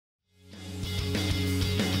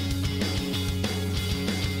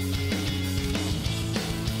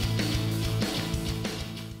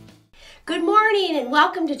Good morning and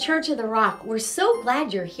welcome to Church of the Rock. We're so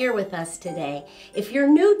glad you're here with us today. If you're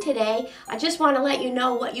new today, I just want to let you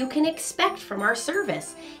know what you can expect from our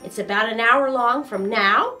service. It's about an hour long from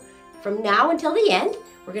now until the end.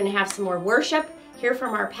 We're going to have some more worship, hear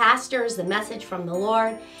from our pastors, the message from the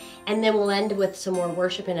Lord, and then we'll end with some more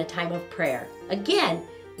worship and a time of prayer. Again,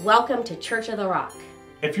 welcome to Church of the Rock.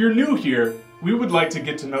 If you're new here, we would like to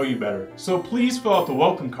get to know you better, so please fill out the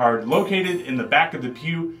welcome card located in the back of the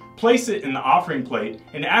pew, place it in the offering plate,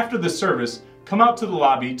 and after the service, come out to the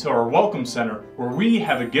lobby to our welcome center where we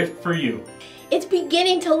have a gift for you. It's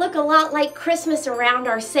beginning to look a lot like Christmas around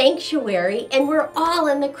our sanctuary, and we're all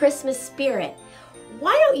in the Christmas spirit.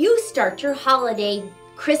 Why don't you start your holiday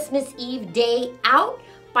Christmas Eve day out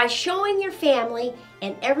by showing your family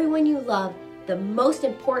and everyone you love the most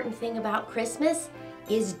important thing about Christmas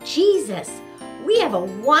is Jesus. We have a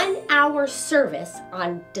 1-hour service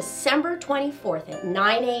on December 24th at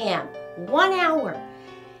 9 a.m. 1 hour.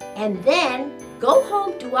 And then go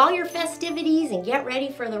home, do all your festivities, and get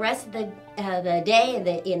ready for the rest of the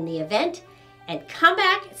day in the event. And come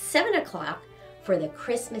back at 7 o'clock for the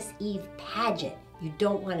Christmas Eve pageant. You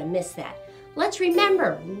don't want to miss that. Let's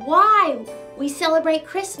remember why we celebrate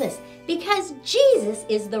Christmas, because Jesus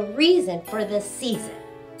is the reason for this season.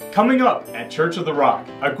 Coming up at Church of the Rock,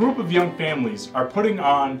 a group of young families are putting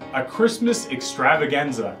on a Christmas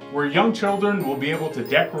extravaganza where young children will be able to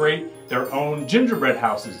decorate their own gingerbread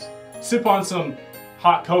houses, sip on some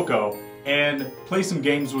hot cocoa, and play some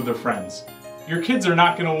games with their friends. Your kids are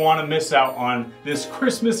not going to want to miss out on this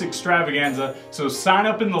Christmas extravaganza, so sign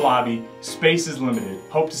up in the lobby. Space is limited.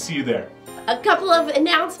 Hope to see you there. A couple of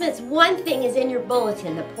announcements. One thing is in your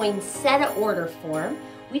bulletin, the poinsettia order form.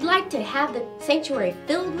 We'd like to have the sanctuary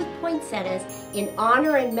filled with poinsettias in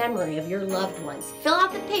honor and memory of your loved ones. Fill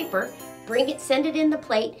out the paper, bring it, send it in the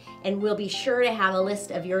plate, and we'll be sure to have a list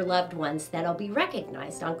of your loved ones that'll be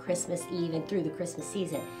recognized on Christmas Eve and through the Christmas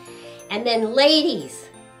season. And then ladies,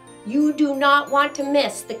 you do not want to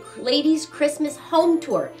miss the Ladies Christmas Home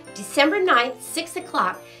Tour, December 9th, 6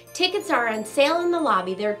 o'clock. Tickets are on sale in the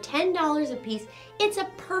lobby. They're $10 a piece. It's a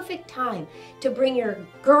perfect time to bring your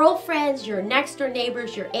girlfriends, your next door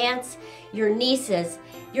neighbors, your aunts, your nieces,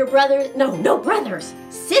 your brothers,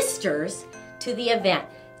 sisters to the event.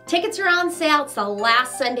 Tickets are on sale. It's the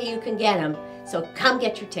last Sunday you can get them. So come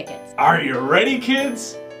get your tickets. Are you ready,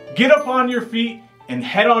 kids? Get up on your feet and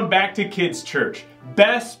head on back to Kids Church.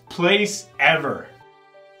 Best place ever.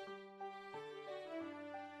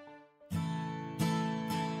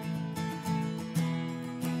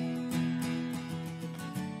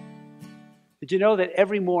 Did you know that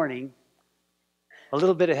every morning a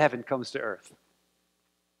little bit of heaven comes to earth?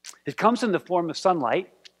 It comes in the form of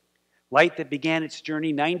sunlight, light that began its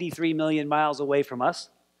journey 93 million miles away from us.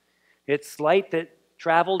 It's light that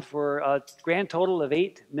traveled for a grand total of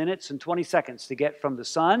 8 minutes and 20 seconds to get from the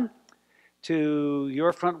sun to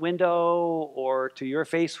your front window or to your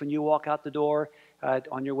face when you walk out the door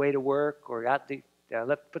on your way to work, or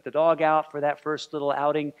put the dog out for that first little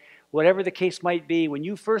outing. Whatever the case might be, when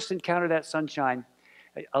you first encounter that sunshine,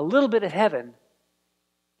 a little bit of heaven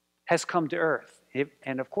has come to earth.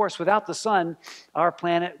 And of course, without the sun, our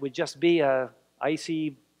planet would just be an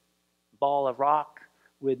icy ball of rock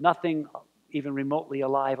with nothing even remotely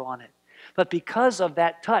alive on it. But because of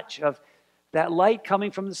that touch of that light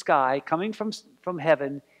coming from the sky, coming from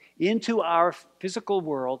heaven into our physical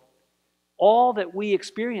world, all that we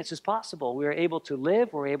experience is possible. We're able to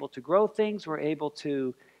live, we're able to grow things, we're able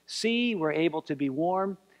to see, we're able to be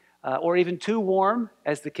warm, or even too warm,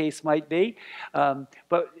 as the case might be.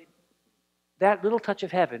 But that little touch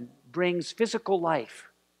of heaven brings physical life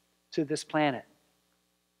to this planet.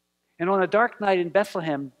 And on a dark night in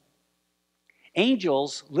Bethlehem,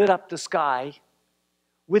 angels lit up the sky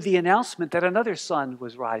with the announcement that another sun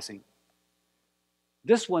was rising.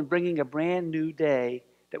 This one bringing a brand new day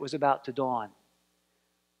that was about to dawn.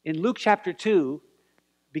 In Luke chapter 2,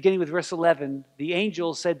 beginning with verse 11, the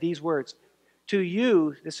angel said these words, "To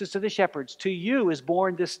you," this is to the shepherds, "to you is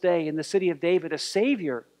born this day in the city of David a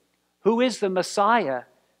Savior, who is the Messiah,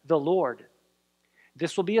 the Lord.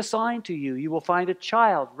 This will be a sign to you. You will find a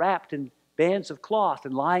child wrapped in bands of cloth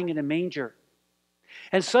and lying in a manger."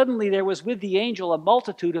 And suddenly there was with the angel a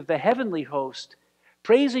multitude of the heavenly host,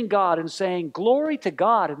 praising God and saying, "Glory to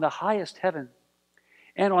God in the highest heaven,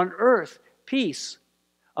 and on earth peace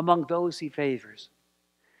among those he favors."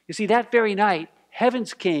 You see, that very night,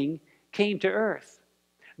 heaven's king came to earth,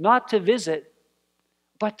 not to visit,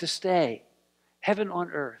 but to stay. Heaven on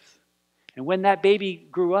earth. And when that baby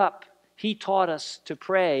grew up, he taught us to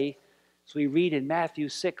pray. So we read in Matthew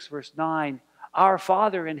 6, verse 9, "Our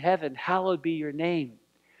Father in heaven, hallowed be your name.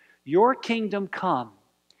 Your kingdom come,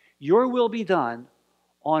 your will be done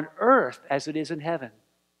on earth as it is in heaven.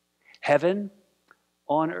 Heaven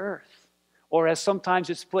on earth. Or as sometimes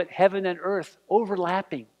it's put, heaven and earth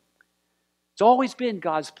overlapping. It's always been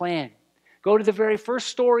God's plan. Go to the very first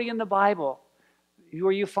story in the Bible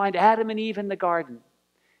where you find Adam and Eve in the garden.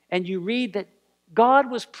 And you read that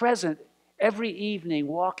God was present every evening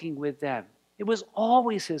walking with them. It was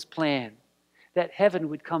always his plan that heaven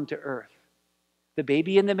would come to earth. The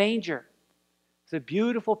baby in the manger. It's a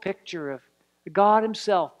beautiful picture of God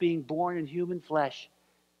himself being born in human flesh.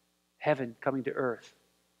 Heaven coming to earth.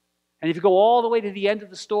 And if you go all the way to the end of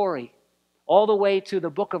the story, all the way to the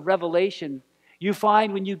book of Revelation, you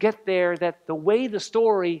find when you get there that the way the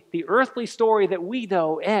story, the earthly story that we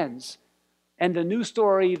know ends, and the new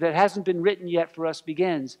story that hasn't been written yet for us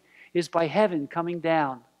begins, is by heaven coming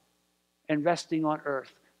down and resting on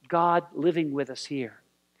earth. God living with us here.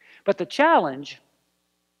 But the challenge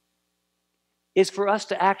is for us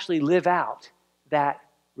to actually live out that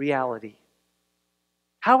reality.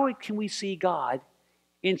 How can we see God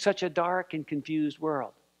in such a dark and confused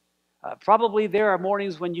world? Probably there are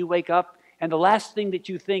mornings when you wake up and the last thing that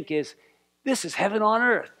you think is, this is heaven on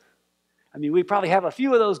earth. I mean, we probably have a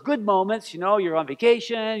few of those good moments. You know, you're on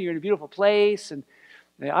vacation, you're in a beautiful place. And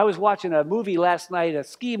I was watching a movie last night, a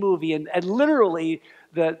ski movie, and literally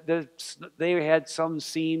they had some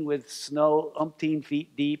scene with snow umpteen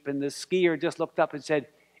feet deep, and the skier just looked up and said,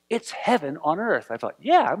 it's heaven on earth. I thought,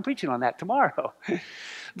 yeah, I'm preaching on that tomorrow.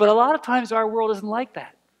 But a lot of times our world isn't like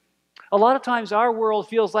that. A lot of times our world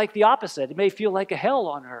feels like the opposite. It may feel like a hell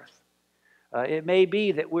on earth. It may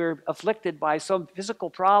be that we're afflicted by some physical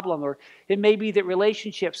problem, or it may be that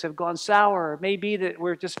relationships have gone sour. It may be that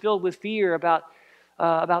we're just filled with fear about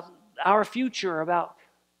our future, about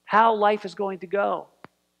how life is going to go.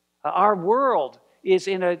 Our world is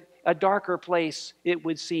in a darker place, it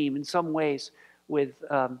would seem, in some ways, with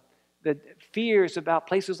the fears about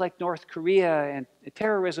places like North Korea and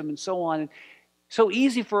terrorism and so on. And so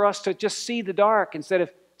easy for us to just see the dark instead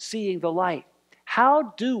of seeing the light.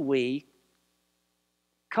 How do we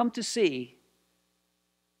come to see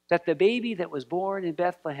that the baby that was born in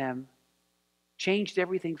Bethlehem changed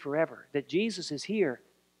everything forever, that Jesus is here,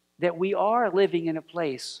 that we are living in a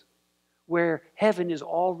place where heaven is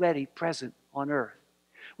already present on earth?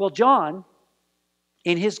 Well, John,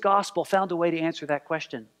 in his gospel, found a way to answer that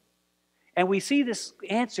question. And we see this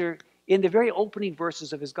answer in the very opening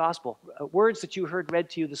verses of his gospel, words that you heard read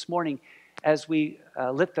to you this morning as we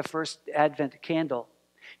lit the first Advent candle.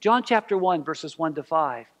 John chapter 1, verses 1 to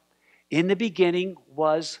 5. In the beginning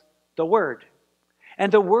was the Word,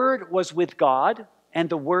 and the Word was with God, and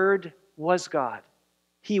the Word was God.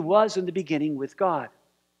 He was in the beginning with God.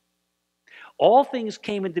 All things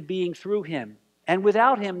came into being through him, and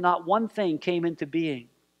without him not one thing came into being.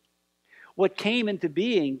 What came into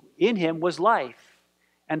being in him was life,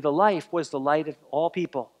 and the life was the light of all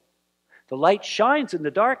people. The light shines in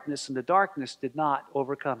the darkness, and the darkness did not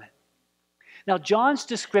overcome it. Now, John's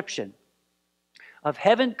description of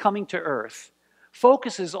heaven coming to earth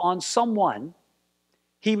focuses on someone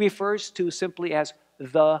he refers to simply as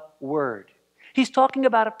the Word. He's talking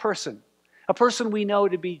about a person we know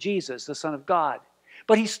to be Jesus, the Son of God.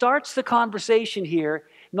 But he starts the conversation here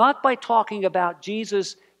not by talking about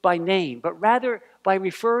Jesus by name, but rather by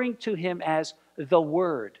referring to him as the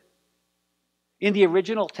Word. In the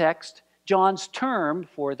original text, John's term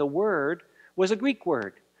for the Word was a Greek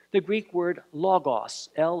word, the Greek word logos,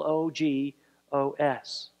 L-O-G-O-S.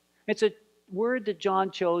 It's a word that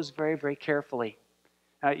John chose very, very carefully.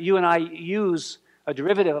 You and I use a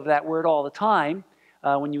derivative of that word all the time.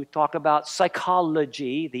 When you talk about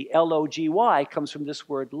psychology, the L-O-G-Y comes from this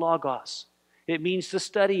word logos. It means the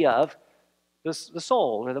study of the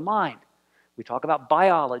soul or the mind. We talk about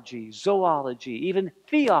biology, zoology, even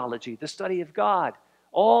theology, the study of God,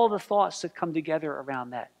 all the thoughts that come together around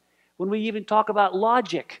that. When we even talk about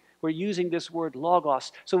logic, we're using this word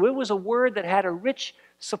logos. So it was a word that had a rich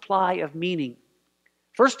supply of meaning.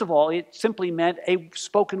 First of all, it simply meant a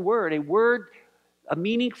spoken word, a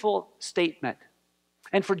meaningful statement.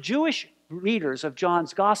 And for Jewish readers of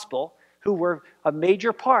John's gospel, who were a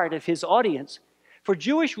major part of his audience, for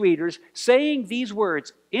Jewish readers, saying these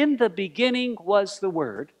words, "In the beginning was the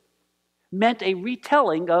Word," meant a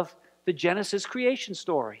retelling of the Genesis creation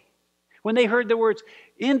story. When they heard the words,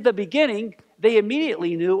 "in the beginning," they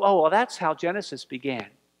immediately knew, oh, well, that's how Genesis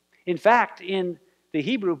began. In fact, in the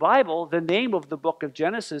Hebrew Bible, the name of the book of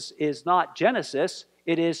Genesis is not Genesis,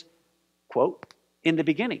 it is, quote, "in the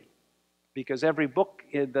beginning." Because every book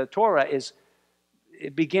in the Torah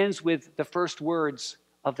it begins with the first words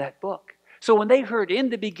of that book. So when they heard "in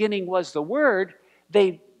the beginning was the Word,"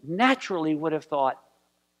 they naturally would have thought,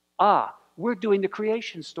 we're doing the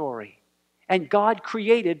creation story. And God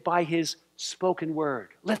created by his spoken word.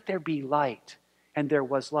 Let there be light. And there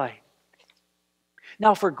was light.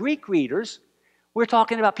 Now, for Greek readers, we're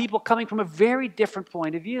talking about people coming from a very different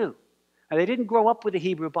point of view. Now, they didn't grow up with the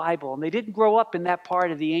Hebrew Bible, and they didn't grow up in that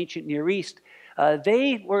part of the ancient Near East.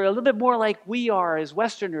 They were a little bit more like we are as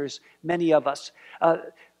Westerners, many of us,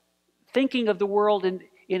 thinking of the world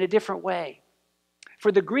in a different way.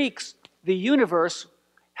 For the Greeks, the universe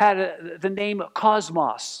had the name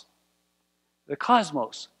cosmos, the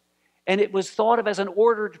cosmos. And it was thought of as an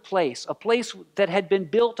ordered place, a place that had been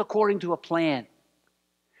built according to a plan.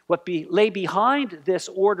 What lay behind this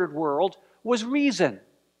ordered world was reason,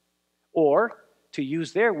 or, to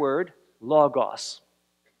use their word, logos.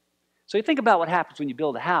 So you think about what happens when you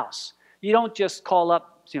build a house. You don't just call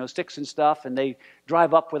up, sticks and stuff, and they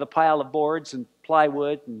drive up with a pile of boards and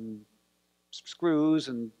plywood and screws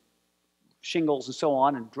and shingles and so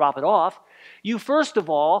on and drop it off. You first of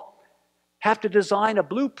all have to design a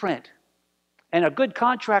blueprint. And a good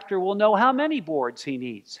contractor will know how many boards he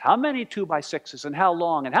needs, how many 2x6s, and how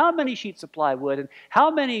long, and how many sheets of plywood, and how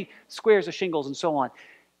many squares of shingles, and so on.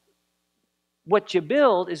 What you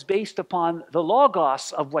build is based upon the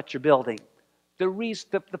logos of what you're building,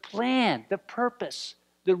 the plan, the purpose,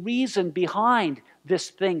 the reason behind this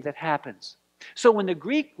thing that happens. So when the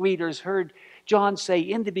Greek readers heard John say,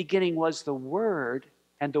 in the beginning was the Word,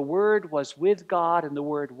 and the Word was with God, and the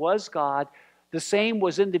Word was God, the same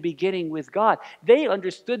was in the beginning with God. They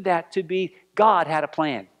understood that to be God had a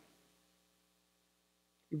plan.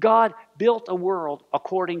 God built a world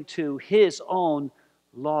according to his own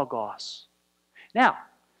logos. Now,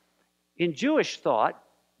 in Jewish thought,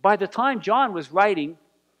 by the time John was writing,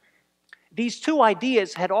 these two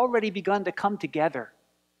ideas had already begun to come together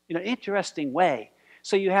in an interesting way.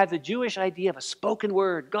 So you have the Jewish idea of a spoken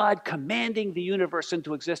word, God commanding the universe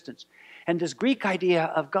into existence. And this Greek idea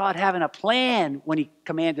of God having a plan when he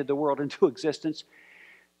commanded the world into existence.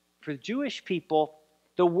 For the Jewish people,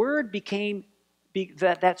 the word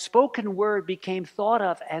that spoken word became thought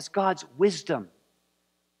of as God's wisdom.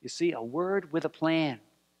 You see, a word with a plan.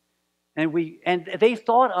 And they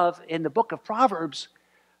thought of, in the book of Proverbs,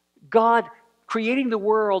 God creating the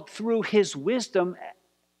world through his wisdom,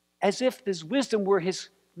 as if this wisdom were his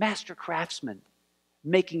master craftsman,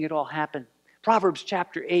 making it all happen. Proverbs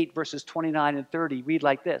chapter 8, verses 29 and 30 read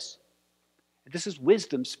like this. This is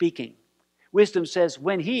wisdom speaking. Wisdom says,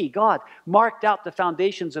 when he, God, marked out the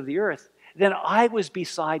foundations of the earth, then I was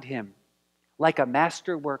beside him like a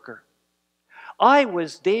master worker. I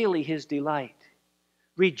was daily his delight,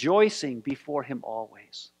 rejoicing before him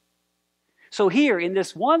always. So here, in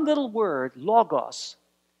this one little word, logos,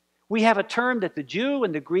 we have a term that the Jew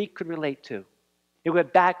and the Greek could relate to.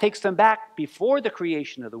 It takes them back before the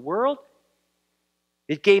creation of the world.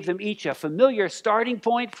 It gave them each a familiar starting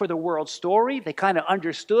point for the world story. They kind of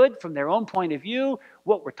understood from their own point of view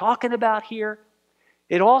what we're talking about here.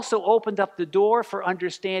 It also opened up the door for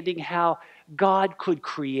understanding how God could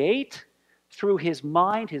create through his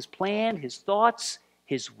mind, his plan, his thoughts,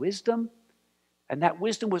 his wisdom. And that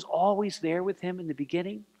wisdom was always there with him in the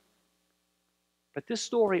beginning. But this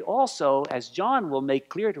story also, as John will make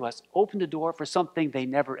clear to us, opened the door for something they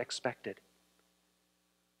never expected.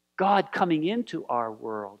 God coming into our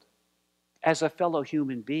world as a fellow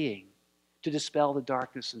human being to dispel the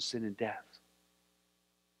darkness and sin and death.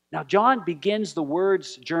 Now, John begins the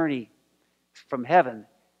Word's journey from heaven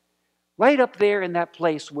right up there in that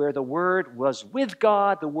place where the Word was with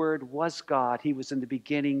God, the Word was God. He was in the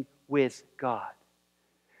beginning with God.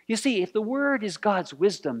 You see, if the Word is God's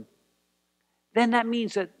wisdom, then that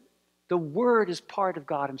means that the Word is part of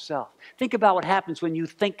God himself. Think about what happens when you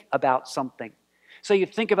think about something. So you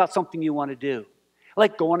think about something you want to do,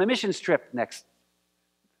 like go on a missions trip next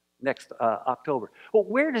October. Well,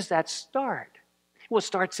 where does that start? Well, it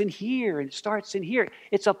starts in here, and it starts in here.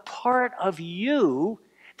 It's a part of you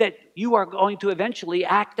that you are going to eventually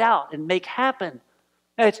act out and make happen.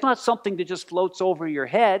 Now, it's not something that just floats over your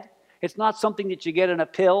head. It's not something that you get in a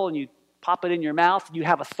pill and you pop it in your mouth and you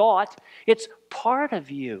have a thought. It's part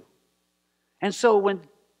of you. And so when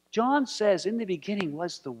John says, in the beginning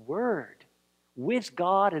was the Word, with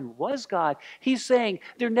God and was God, he's saying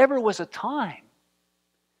there never was a time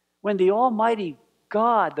when the Almighty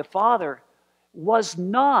God, the Father, was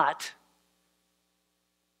not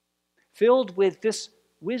filled with this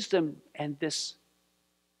wisdom and this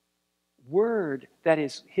Word that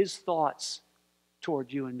is his thoughts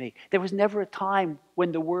toward you and me. There was never a time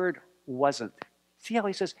when the Word wasn't. See how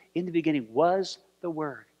he says, in the beginning was the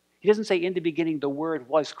Word. He doesn't say in the beginning the Word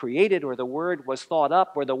was created, or the Word was thought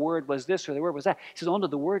up, or the Word was this, or the Word was that. He says, oh no,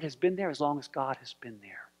 the Word has been there as long as God has been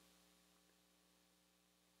there.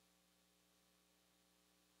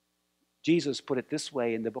 Jesus put it this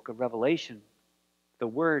way in the book of Revelation. The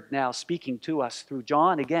Word now speaking to us through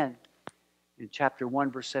John again in chapter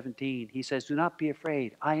 1, verse 17. He says, do not be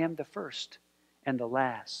afraid. I am the first and the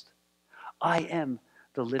last. I am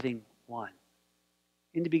the living one.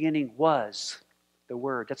 In the beginning was the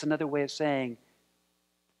Word. That's another way of saying,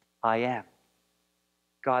 I am.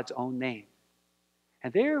 God's own name.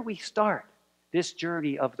 And there we start this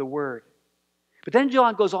journey of the Word. But then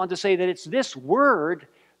John goes on to say that it's this Word,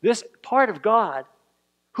 this part of God,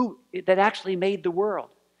 that actually made the world.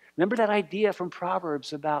 Remember that idea from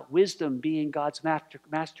Proverbs about wisdom being God's master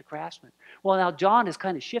craftsman? Well, now John has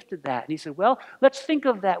kind of shifted that. And he said, well, let's think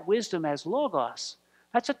of that wisdom as logos.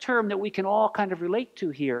 That's a term that we can all kind of relate to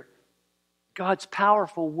here. God's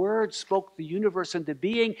powerful word spoke the universe into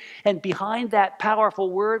being, and behind that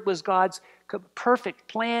powerful word was God's perfect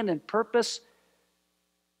plan and purpose.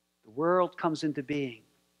 The world comes into being.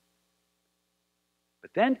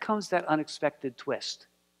 But then comes that unexpected twist.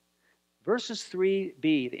 Verses 3b,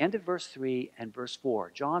 the end of verse 3 and verse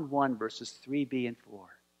 4. John 1, verses 3b and 4.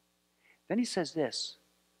 Then he says this,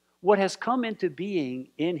 what has come into being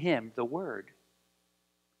in him, the Word,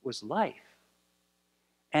 was life.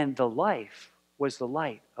 And the life was the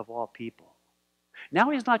light of all people.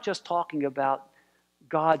 Now he's not just talking about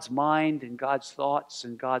God's mind and God's thoughts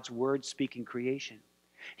and God's word speaking creation.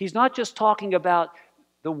 He's not just talking about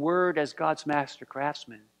the Word as God's master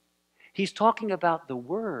craftsman. He's talking about the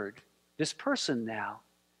Word, this person now,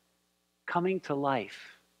 coming to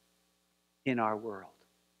life in our world.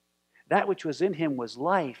 That which was in him was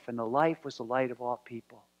life, and the life was the light of all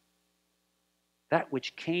people. That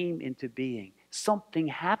which came into being. Something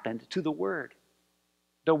happened to the Word.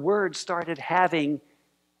 The Word started having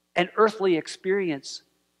an earthly experience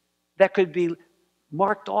that could be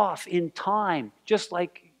marked off in time, just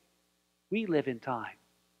like we live in time.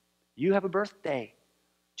 You have a birthday.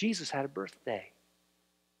 Jesus had a birthday.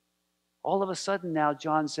 All of a sudden now,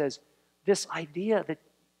 John says, this idea that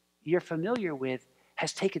you're familiar with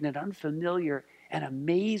has taken an unfamiliar and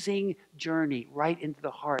amazing journey right into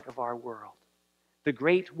the heart of our world. The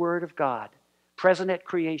great Word of God, present at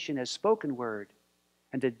creation as spoken word,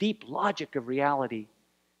 and the deep logic of reality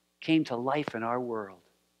came to life in our world.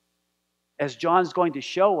 As John's going to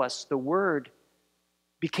show us, the Word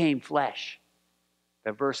became flesh.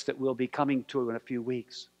 The verse that we'll be coming to in a few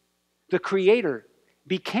weeks. The Creator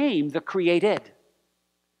became the created.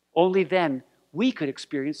 Only then we could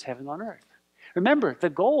experience heaven on earth. Remember, the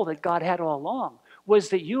goal that God had all along was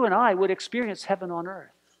that you and I would experience heaven on earth.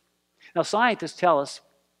 Now, scientists tell us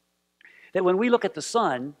that when we look at the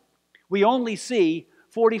sun, we only see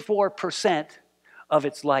 44% of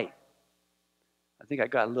its light. I think I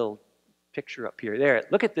got a little picture up here. There,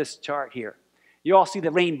 look at this chart here. You all see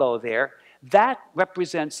the rainbow there. That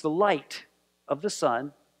represents the light of the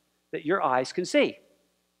sun that your eyes can see.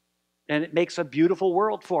 And it makes a beautiful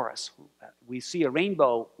world for us. We see a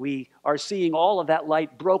rainbow. We are seeing all of that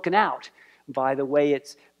light broken out by the way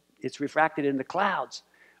it's refracted in the clouds.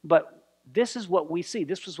 But this is what we see.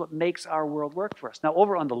 This is what makes our world work for us. Now,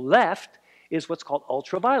 over on the left is what's called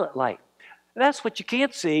ultraviolet light. That's what you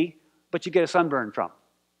can't see, but you get a sunburn from.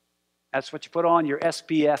 That's what you put on your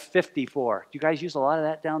SPF 50 for. Do you guys use a lot of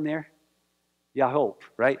that down there? Yeah, I hope,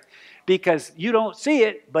 right? Because you don't see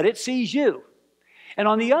it, but it sees you. And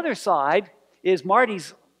on the other side is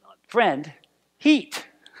Marty's friend, heat.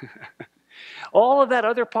 All of that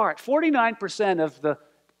other part, 49% of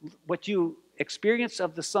what you experience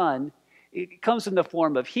of the sun, it comes in the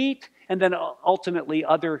form of heat and then ultimately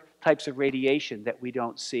other types of radiation that we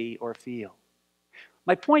don't see or feel.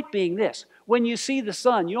 My point being this, when you see the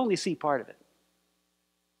sun, you only see part of it.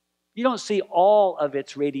 You don't see all of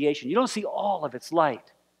its radiation. You don't see all of its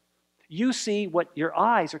light. You see what your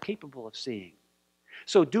eyes are capable of seeing.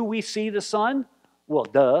 So do we see the sun? Well,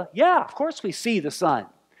 duh. Yeah, of course we see the sun.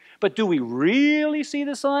 But do we really see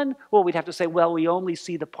the sun? Well, we'd have to say, well, we only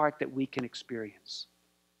see the part that we can experience.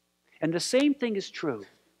 And the same thing is true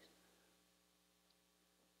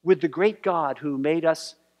with the great God who made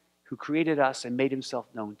us, who created us and made himself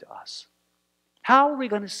known to us. How are we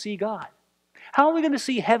going to see God? How are we going to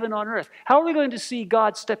see heaven on earth? How are we going to see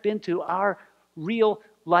God step into our real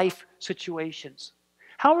life situations?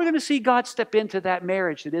 How are we going to see God step into that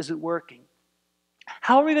marriage that isn't working?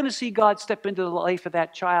 How are we going to see God step into the life of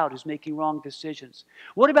that child who's making wrong decisions?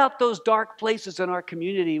 What about those dark places in our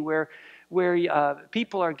community where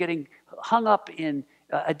people are getting hung up in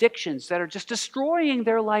addictions that are just destroying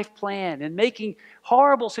their life plan and making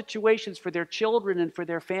horrible situations for their children and for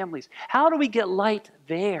their families. How do we get light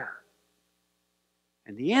there?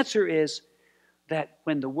 And the answer is that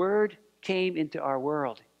when the Word came into our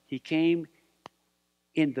world, He came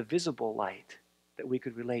in the visible light that we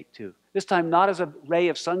could relate to. This time not as a ray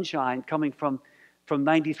of sunshine coming from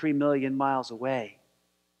 93 million miles away,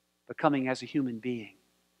 but coming as a human being,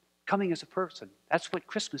 coming as a person. That's what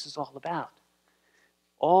Christmas is all about.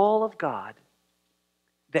 All of God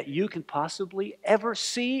that you can possibly ever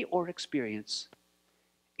see or experience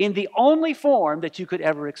in the only form that you could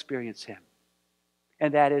ever experience Him,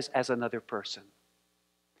 and that is as another person.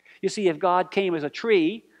 You see, if God came as a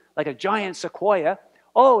tree, like a giant sequoia,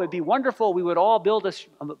 oh, it'd be wonderful. We would all build a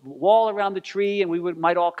wall around the tree, and we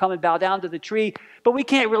might all come and bow down to the tree, but we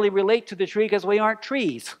can't really relate to the tree because we aren't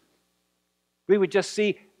trees. We would just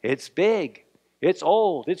see, it's big, it's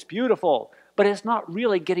old, it's beautiful, but it's not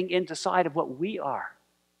really getting inside of what we are.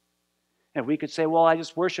 And we could say, well, I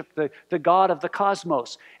just worship the God of the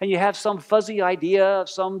cosmos. And you have some fuzzy idea of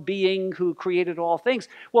some being who created all things.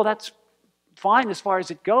 Well, that's fine as far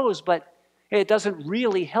as it goes, but it doesn't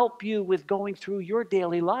really help you with going through your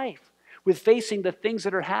daily life, with facing the things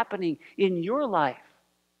that are happening in your life.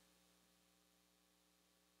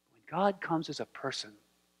 When God comes as a person,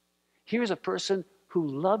 here's a person who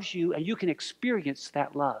loves you and you can experience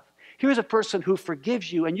that love. Here's a person who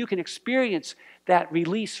forgives you and you can experience that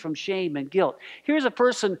release from shame and guilt. Here's a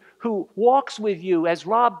person who walks with you, as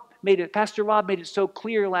Pastor Rob made it so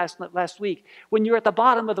clear last week. When you're at the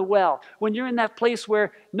bottom of the well, when you're in that place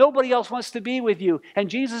where nobody else wants to be with you, and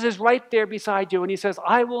Jesus is right there beside you, and He says,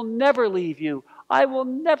 I will never leave you. I will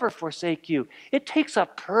never forsake you. It takes a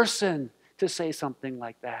person to say something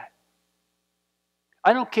like that.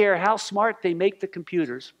 I don't care how smart they make the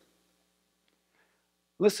computers.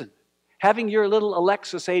 Listen, having your little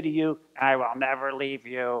Alexa say to you, I will never leave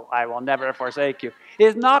you, I will never forsake you,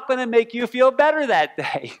 is not going to make you feel better that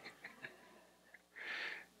day.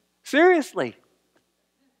 Seriously.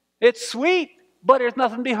 It's sweet, but there's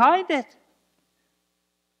nothing behind it.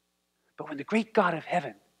 But when the great God of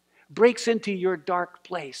heaven breaks into your dark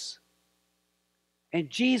place, and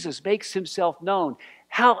Jesus makes Himself known,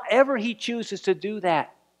 however He chooses to do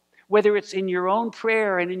that, whether it's in your own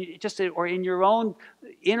prayer and or in your own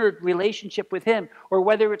inner relationship with Him, or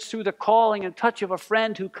whether it's through the calling and touch of a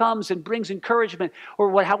friend who comes and brings encouragement, or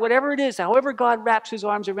whatever it is, however God wraps His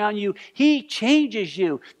arms around you, He changes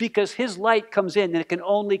you because His light comes in, and it can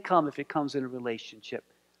only come if it comes in a relationship,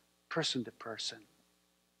 person to person.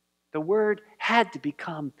 The Word had to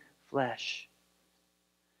become flesh.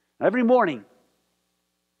 Every morning,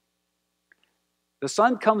 the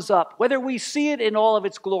sun comes up, whether we see it in all of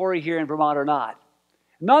its glory here in Vermont or not.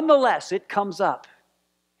 Nonetheless, it comes up,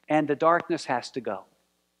 and the darkness has to go.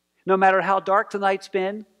 No matter how dark tonight's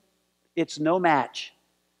been, it's no match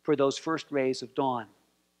for those first rays of dawn.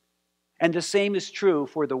 And the same is true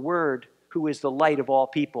for the Word, who is the light of all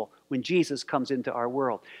people, when Jesus comes into our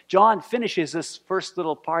world. John finishes this first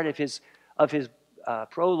little part of his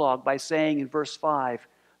prologue by saying in verse 5,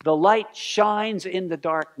 the light shines in the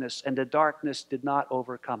darkness, and the darkness did not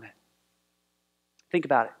overcome it. Think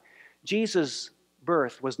about it. Jesus'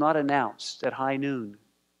 birth was not announced at high noon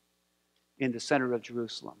in the center of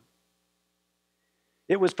Jerusalem.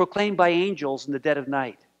 It was proclaimed by angels in the dead of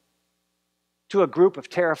night to a group of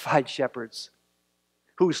terrified shepherds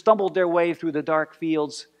who stumbled their way through the dark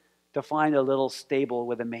fields to find a little stable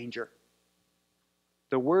with a manger.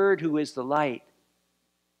 The Word, who is the light,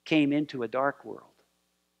 came into a dark world.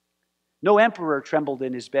 No emperor trembled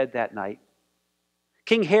in his bed that night.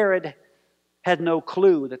 King Herod had no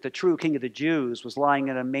clue that the true King of the Jews was lying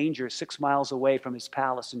in a manger 6 miles away from his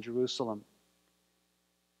palace in Jerusalem.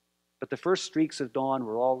 But the first streaks of dawn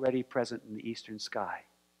were already present in the eastern sky.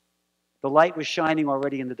 The light was shining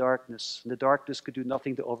already in the darkness, and the darkness could do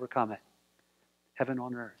nothing to overcome it. Heaven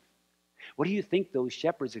on earth. What do you think those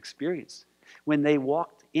shepherds experienced when they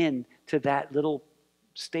walked into that little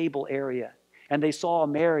stable area? And they saw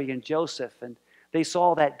Mary and Joseph, and they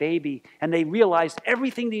saw that baby, and they realized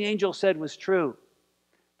everything the angel said was true.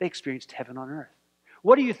 They experienced heaven on earth.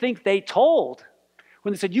 What do you think they told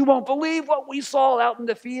when they said, you won't believe what we saw out in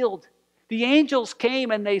the field? The angels came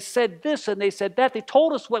and they said this and they said that. They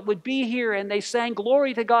told us what would be here, and they sang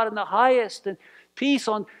glory to God in the highest and peace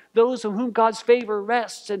on those on whom God's favor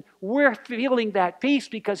rests. And we're feeling that peace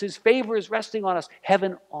because His favor is resting on us.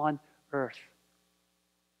 Heaven on earth.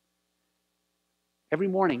 Every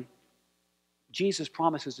morning, Jesus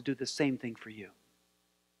promises to do the same thing for you.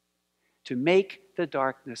 To make the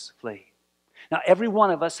darkness flee. Now, every one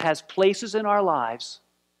of us has places in our lives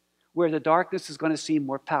where the darkness is going to seem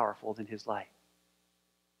more powerful than his light.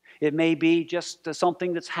 It may be just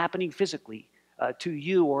something that's happening physically to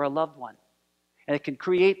you or a loved one. And it can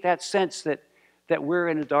create that sense that we're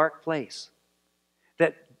in a dark place,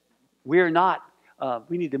 that we're not.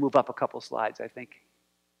 We need to move up a couple slides, I think.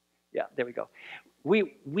 Yeah, there we go.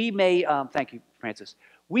 We may, thank you, Francis.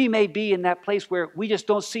 We may be in that place where we just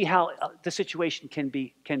don't see how the situation can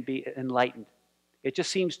be enlightened. It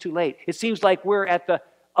just seems too late. It seems like we're at the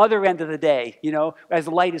other end of the day, as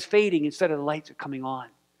the light is fading instead of the lights are coming on.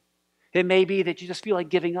 It may be that you just feel like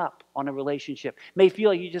giving up on a relationship. It may feel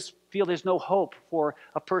like you just feel there's no hope for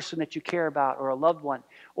a person that you care about or a loved one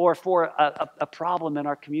or for a problem in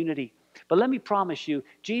our community. But let me promise you,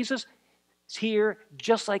 Jesus is here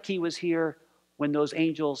just like he was here when those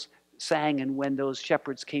angels sang and when those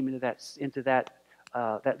shepherds came into that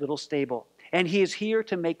little stable. And he is here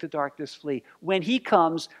to make the darkness flee. When he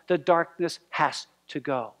comes, the darkness has to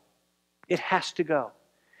go. It has to go.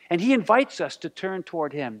 And he invites us to turn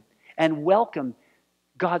toward him and welcome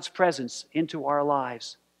God's presence into our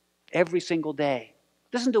lives every single day.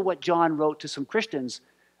 Listen to what John wrote to some Christians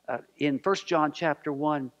in 1 John chapter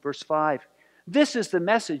 1, verse 5. This is the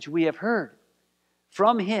message we have heard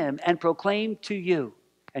from him and proclaimed to you.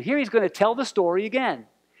 And here he's going to tell the story again.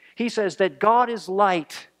 He says that God is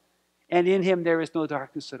light, and in him there is no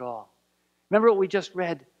darkness at all. Remember what we just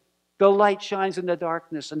read? The light shines in the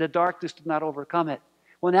darkness, and the darkness did not overcome it.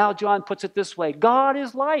 Well, now John puts it this way. God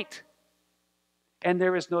is light, and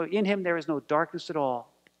in him there is no darkness at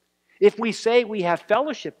all. If we say we have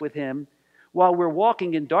fellowship with him while we're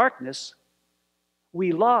walking in darkness,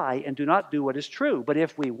 we lie and do not do what is true. But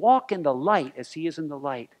if we walk in the light as he is in the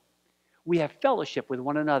light, we have fellowship with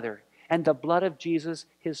one another, and the blood of Jesus,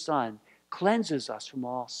 his son, cleanses us from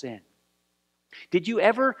all sin. Did you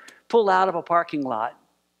ever pull out of a parking lot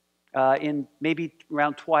in maybe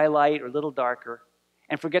around twilight or a little darker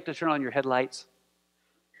and forget to turn on your headlights?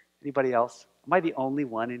 Anybody else? Am I the only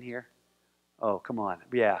one in here? Oh, come on.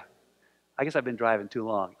 Yeah. I guess I've been driving too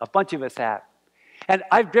long. A bunch of us have. And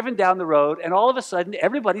I've driven down the road, and all of a sudden,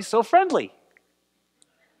 everybody's so friendly.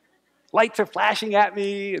 Lights are flashing at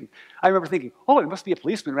me, and I remember thinking, oh, there must be a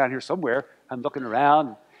policeman around here somewhere. I'm looking around,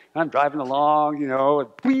 and I'm driving along, and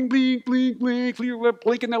blink, blink, blink, blink,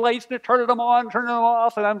 blinking the lights, they're turning them on, turning them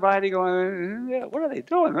off, and I'm riding going, yeah, what are they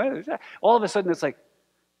doing? All of a sudden, it's like,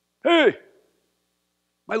 hey,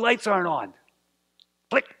 my lights aren't on.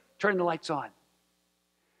 Click, turn the lights on.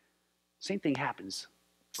 Same thing happens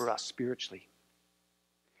for us spiritually.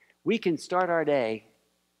 We can start our day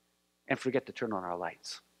and forget to turn on our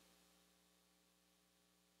lights.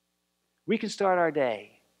 We can start our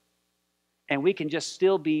day and we can just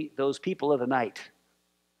still be those people of the night,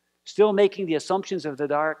 still making the assumptions of the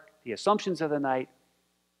dark, the assumptions of the night,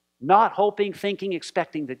 not hoping, thinking,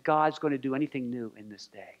 expecting that God's going to do anything new in this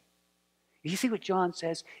day. You see what John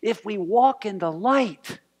says? If we walk in the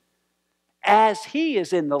light as he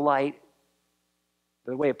is in the light,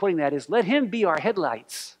 the way of putting that is, let him be our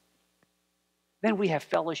headlights. Then we have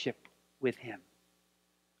fellowship with him.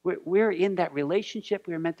 We're in that relationship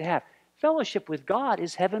we were meant to have. Fellowship with God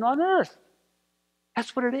is heaven on earth.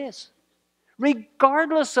 That's what it is.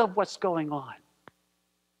 Regardless of what's going on.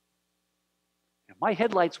 My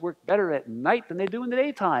headlights work better at night than they do in the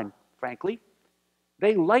daytime, frankly.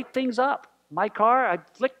 They light things up. My car, I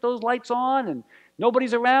flick those lights on and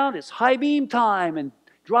nobody's around. It's high beam time and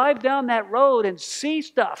drive down that road and see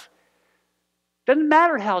stuff. Doesn't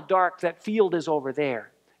matter how dark that field is over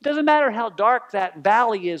there. It doesn't matter how dark that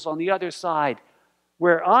valley is on the other side.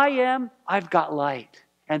 Where I am, I've got light.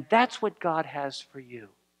 And that's what God has for you.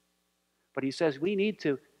 But he says we need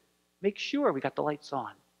to make sure we got the lights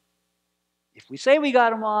on. If we say we got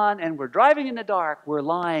them on and we're driving in the dark, we're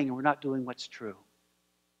lying and we're not doing what's true.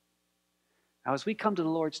 Now, as we come to the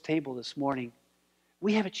Lord's table this morning,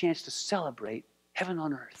 we have a chance to celebrate heaven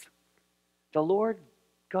on earth. The Lord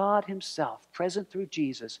God himself, present through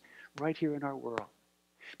Jesus, right here in our world.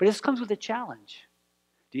 But this comes with a challenge.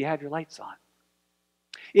 Do you have your lights on?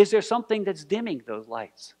 Is there something that's dimming those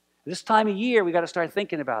lights? This time of year, we got to start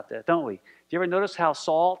thinking about that, don't we? Do you ever notice how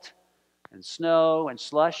salt and snow and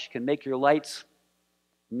slush can make your lights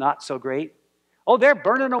not so great? Oh, they're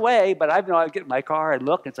burning away, but I get in my car and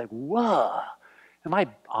look, and it's like, whoa, are my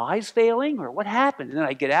eyes failing, or what happened? And then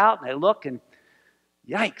I get out and I look, and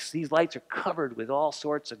yikes, these lights are covered with all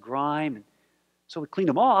sorts of grime. And so we clean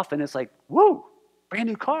them off, and it's like, whoa, brand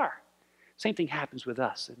new car. Same thing happens with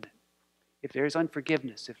us, isn't it? If there's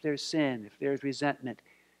unforgiveness, if there's sin, if there's resentment,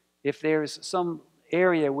 if there's some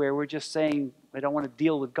area where we're just saying, I don't want to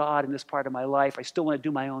deal with God in this part of my life, I still want to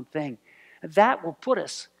do my own thing, that will put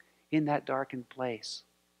us in that darkened place.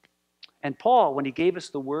 And Paul, when he gave us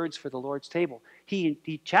the words for the Lord's table,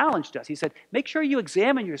 he challenged us. He said, make sure you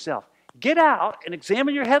examine yourself. Get out and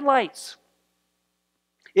examine your headlights.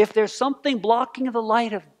 If there's something blocking the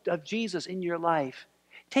light of Jesus in your life,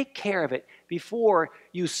 take care of it before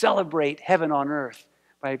you celebrate heaven on earth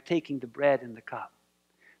by taking the bread and the cup.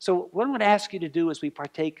 So what I'm going to ask you to do as we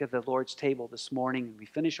partake of the Lord's table this morning and we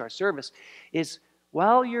finish our service is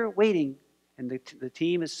while you're waiting and the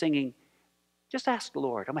team is singing, just ask the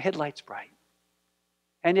Lord, are my headlights bright?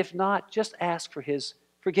 And if not, just ask for his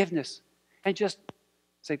forgiveness and just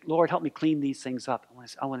say, Lord, help me clean these things up.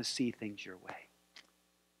 I want to see things your way.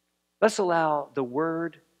 Let's allow the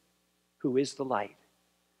Word, who is the light,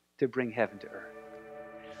 to bring heaven to earth.